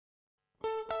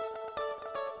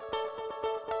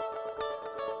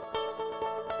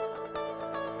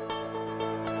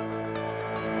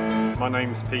My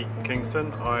name's Pete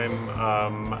Kingston.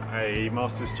 I'm a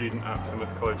master's student at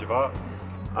Plymouth College of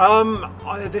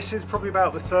Art. This is probably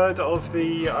about the third of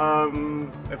the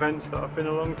events that I've been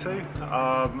along to,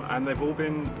 and they've all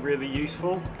been really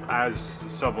useful. As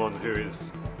someone who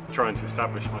is trying to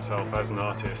establish myself as an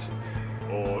artist,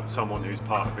 or someone who's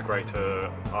part of the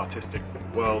greater artistic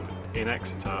world in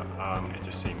Exeter, it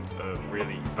just seems a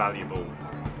really valuable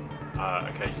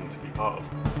occasion to be part of.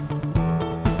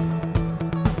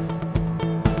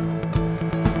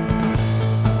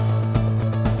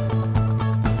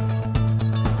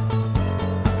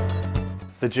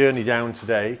 The journey down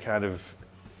today kind of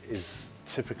is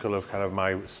typical of kind of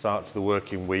my start to the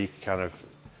working week, kind of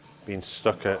being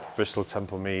stuck at Bristol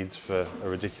Temple Meads for a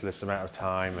ridiculous amount of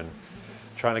time and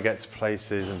trying to get to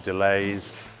places and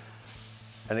delays.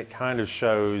 And it kind of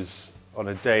shows on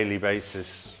a daily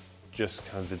basis just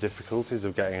kind of the difficulties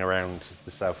of getting around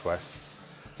the Southwest.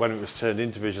 When it was turned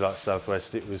into Visual Arts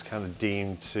Southwest, it was kind of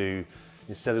deemed to,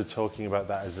 instead of talking about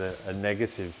that as a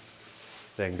negative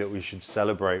thing, that we should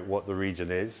celebrate what the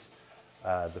region is,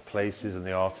 the places and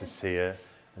the artists here,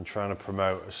 and trying to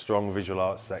promote a strong visual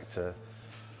arts sector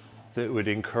that would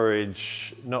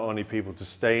encourage not only people to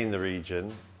stay in the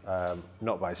region,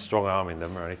 not by strong arming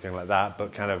them or anything like that,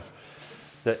 but kind of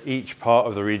that each part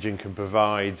of the region can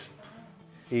provide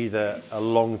either a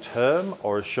long-term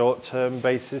or a short-term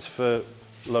basis for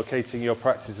locating your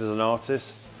practice as an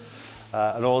artist,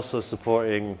 and also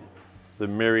supporting the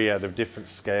myriad of different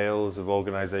scales of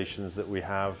organisations that we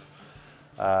have.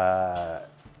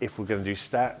 If we're going to do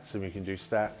stats, and we can do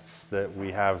stats, that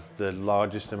we have the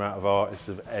largest amount of artists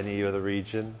of any other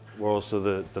region. We're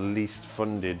also the least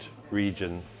funded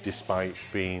region, despite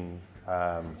being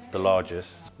the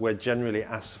largest. We're generally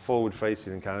as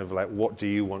forward-facing and kind of like, what do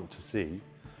you want to see,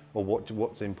 or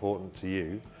what's important to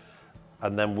you?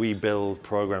 And then we build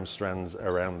programme strands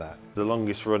around that. The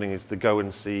longest running is the Go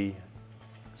and See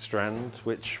strand,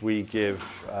 which we give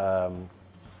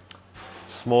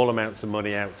small amounts of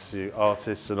money out to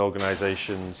artists and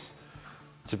organisations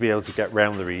to be able to get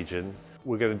round the region.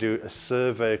 We're going to do a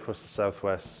survey across the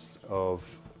Southwest of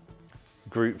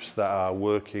groups that are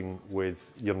working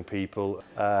with young people,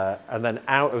 and then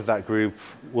out of that group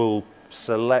we'll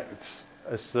select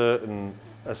a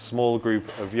small group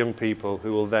of young people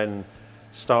who will then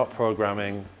start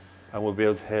programming, and we'll be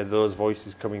able to hear those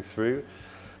voices coming through.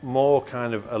 More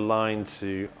kind of aligned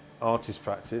to artist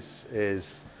practice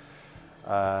is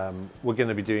we're going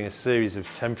to be doing a series of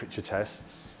temperature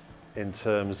tests in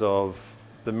terms of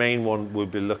the main one. We'll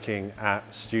be looking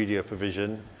at studio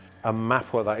provision and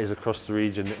map what that is across the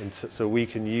region, so we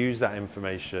can use that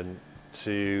information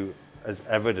as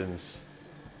evidence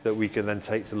that we can then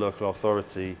take to local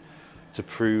authority to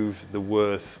prove the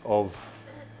worth of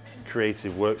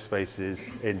creative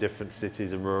workspaces in different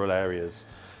cities and rural areas.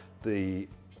 The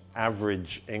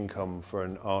average income for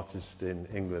an artist in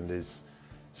England is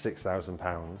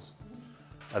 £6,000,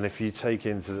 and if you take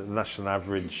into the national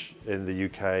average in the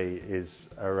UK is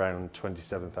around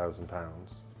 £27,000.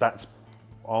 That's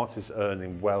artists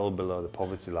earning well below the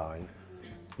poverty line,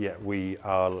 yet we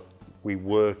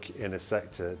work in a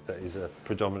sector that is a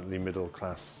predominantly middle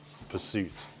class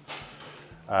pursuit.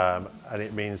 And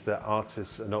it means that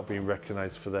artists are not being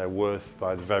recognised for their worth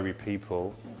by the very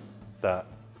people that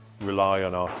rely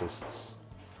on artists.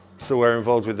 So we're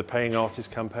involved with the Paying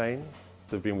Artist campaign.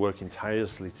 They've been working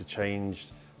tirelessly to change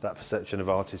that perception of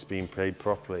artists being paid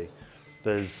properly.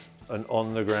 There's an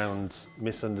on-the-ground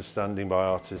misunderstanding by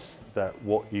artists that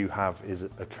what you have is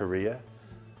a career,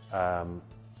 and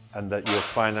that your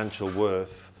financial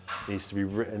worth needs to be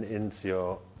written into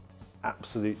your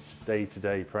absolute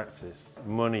day-to-day practice.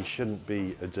 Money shouldn't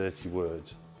be a dirty word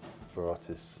for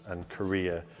artists, and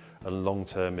career and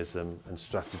long-termism and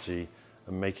strategy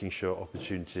and making sure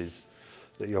opportunities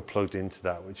that you're plugged into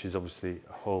that, which is obviously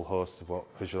a whole host of what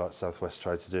Visual Arts Southwest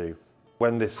tried to do.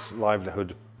 When this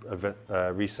livelihood event,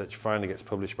 research finally gets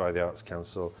published by the Arts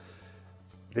Council,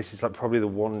 this is like probably the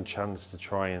one chance to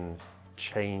try and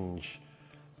change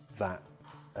that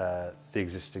the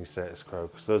existing status quo,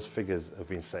 because those figures have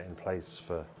been set in place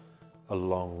for a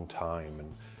long time,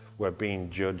 and we're being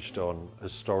judged on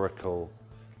historical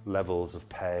levels of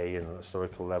pay and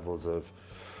historical levels of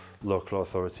local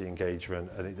authority engagement,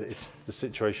 and the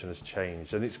situation has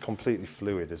changed, and it's completely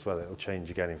fluid as well. It'll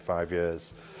change again in 5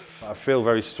 years. I feel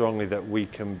very strongly that we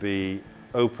can be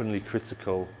openly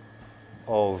critical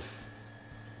of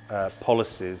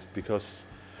policies, because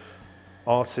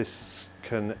artists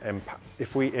can,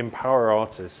 if we empower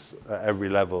artists at every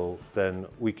level, then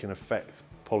we can affect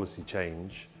policy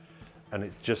change, and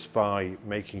it's just by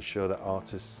making sure that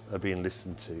artists are being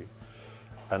listened to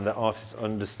and that artists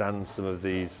understand some of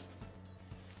these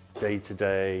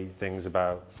day-to-day things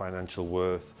about financial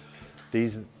worth.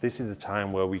 This is the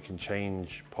time where we can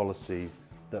change policy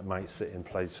that might sit in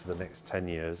place for the next 10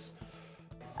 years.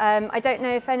 I don't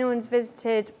know if anyone's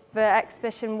visited the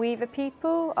exhibition We the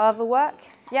People, Are the Work.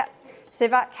 Yep. So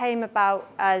that came about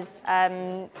as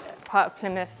part of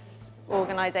Plymouth's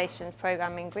Organisations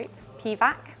Programming Group,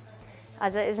 PVAC,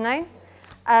 as it is known.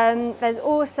 There's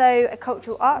also a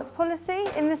cultural arts policy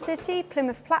in the city,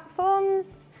 Plymouth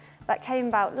Platforms, that came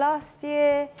about last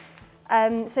year.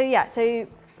 So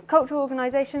cultural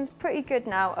organisations pretty good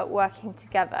now at working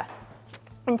together.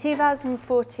 In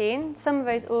 2014, some of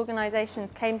those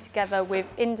organisations came together with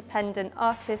independent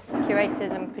artists,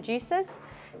 curators and producers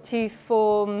to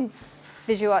form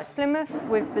Visual Arts Plymouth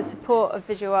with the support of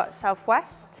Visual Arts South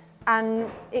West. And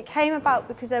it came about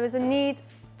because there was a need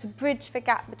to bridge the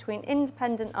gap between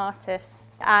independent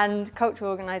artists and cultural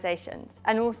organisations,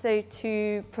 and also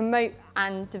to promote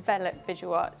and develop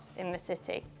visual arts in the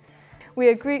city.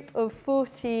 We're a group of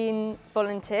 14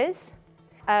 volunteers.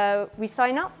 We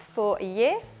sign up for a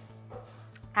year,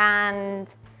 and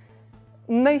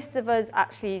most of us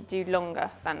actually do longer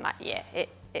than that year.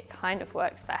 It kind of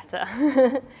works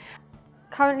better.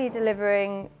 Currently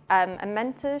delivering a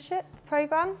mentorship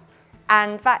programme,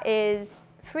 and that is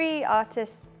 3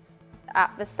 artists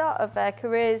at the start of their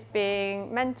careers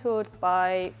being mentored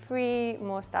by 3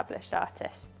 more established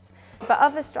artists. The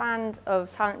other strand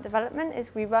of talent development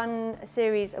is we run a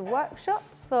series of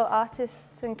workshops for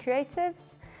artists and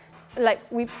creatives. Like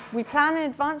we plan in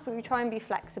advance, but we try and be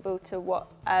flexible to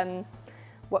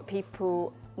what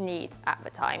people need at the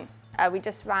time. We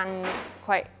just ran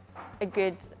quite a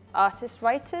good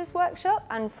artist-writers workshop,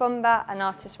 and from that an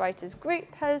artist-writers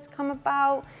group has come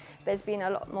about. There's been a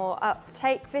lot more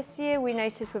uptake this year. We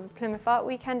noticed with the Plymouth Art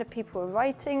Weekend that people are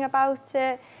writing about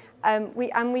it.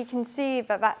 We can see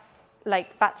that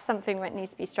that's something that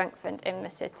needs to be strengthened in the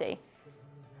city.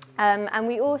 And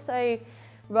we also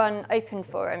run open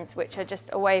forums, which are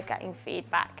just a way of getting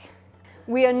feedback.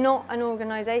 We are not an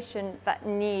organisation that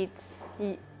needs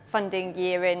funding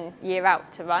year in, year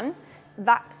out to run.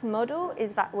 VAP's model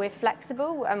is that we're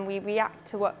flexible and we react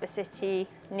to what the city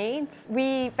needs.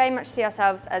 We very much see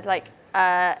ourselves as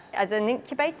as an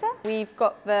incubator. We've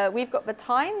got the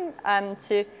time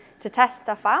to test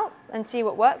stuff out and see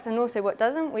what works and also what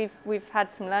doesn't. We've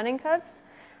had some learning curves,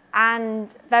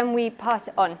 and then we pass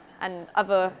it on, and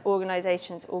other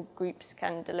organisations or groups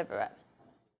can deliver it.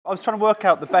 I was trying to work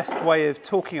out the best way of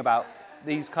talking about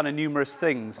these kind of numerous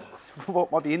things.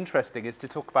 What might be interesting is to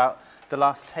talk about the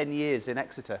last 10 years in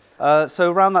Exeter.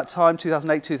 So around that time,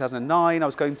 2008, 2009, I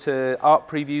was going to art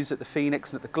previews at the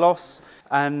Phoenix and at the Gloss,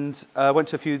 and went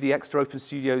to a few of the Exeter Open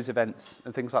Studios events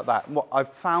and things like that. And what I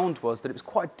found was that it was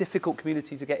quite a difficult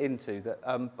community to get into. That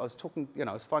I was talking,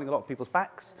 I was finding a lot of people's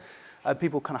backs.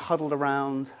 People kind of huddled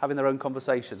around, having their own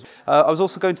conversations. I was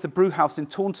also going to the Brew House in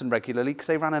Taunton regularly because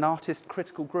they ran an artist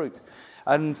critical group.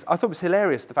 And I thought it was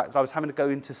hilarious, the fact that I was having to go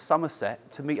into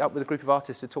Somerset to meet up with a group of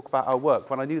artists to talk about our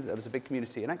work when I knew that there was a big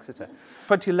community in Exeter.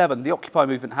 2011, the Occupy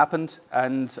movement happened,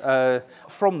 and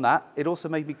from that, it also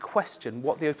made me question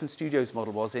what the Open Studios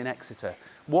model was in Exeter.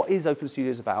 What is Open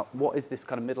Studios about? What is this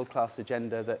kind of middle-class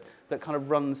agenda that kind of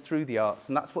runs through the arts?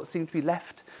 And that's what seemed to be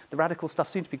left. The radical stuff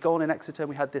seemed to be gone in Exeter.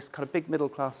 We had this kind of big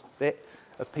middle-class bit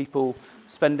of people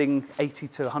spending 80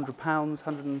 to 100 pounds,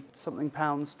 100 and something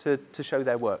pounds to show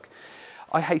their work.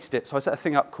 I hated it, so I set a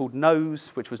thing up called Nose,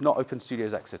 which was not Open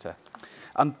Studios Exeter.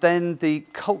 And then the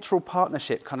cultural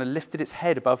partnership kind of lifted its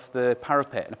head above the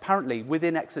parapet. And apparently,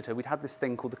 within Exeter, we'd had this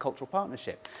thing called the cultural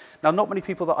partnership. Now, not many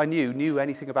people that I knew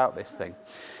anything about this thing.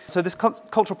 So this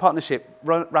cultural partnership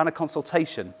ran a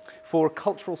consultation for a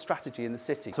cultural strategy in the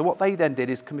city. So what they then did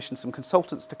is commission some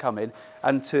consultants to come in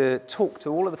and to talk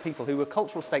to all of the people who were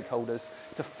cultural stakeholders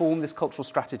to form this cultural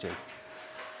strategy.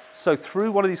 So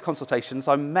through one of these consultations,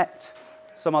 I met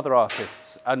some other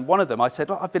artists, and one of them I said,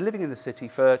 look, I've been living in the city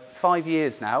for 5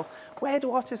 years now. Where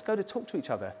do artists go to talk to each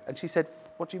other? And she said,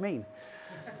 what do you mean?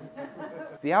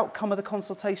 The outcome of the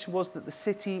consultation was that the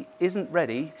city isn't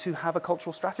ready to have a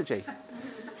cultural strategy.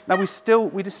 Now we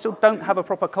just still don't have a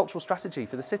proper cultural strategy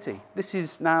for the city. This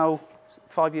is now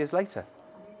 5 years later.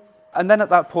 And then at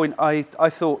that point, I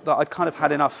thought that I'd kind of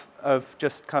had enough of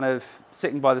just kind of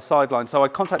sitting by the sideline. So I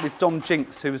contacted Dom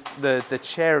Jinks, who was the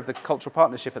chair of the Cultural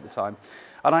Partnership at the time.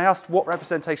 And I asked what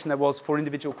representation there was for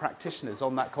individual practitioners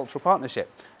on that cultural partnership.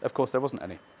 Of course, there wasn't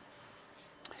any.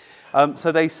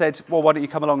 So they said, well, why don't you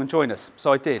come along and join us?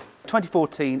 So I did.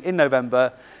 2014, in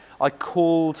November, I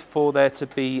called for there to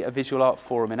be a visual art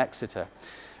forum in Exeter.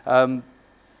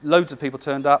 Loads of people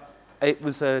turned up. it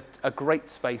was a great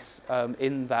space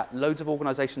in that loads of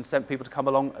organisations sent people to come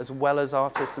along, as well as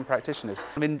artists and practitioners.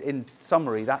 I mean, in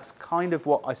summary, that's kind of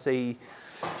what I see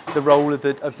the role of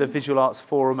the Visual Arts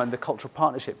Forum and the Cultural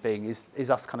Partnership being, is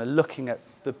us kind of looking at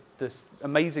the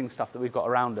amazing stuff that we've got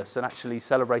around us and actually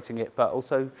celebrating it, but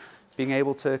also being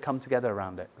able to come together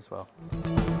around it as well.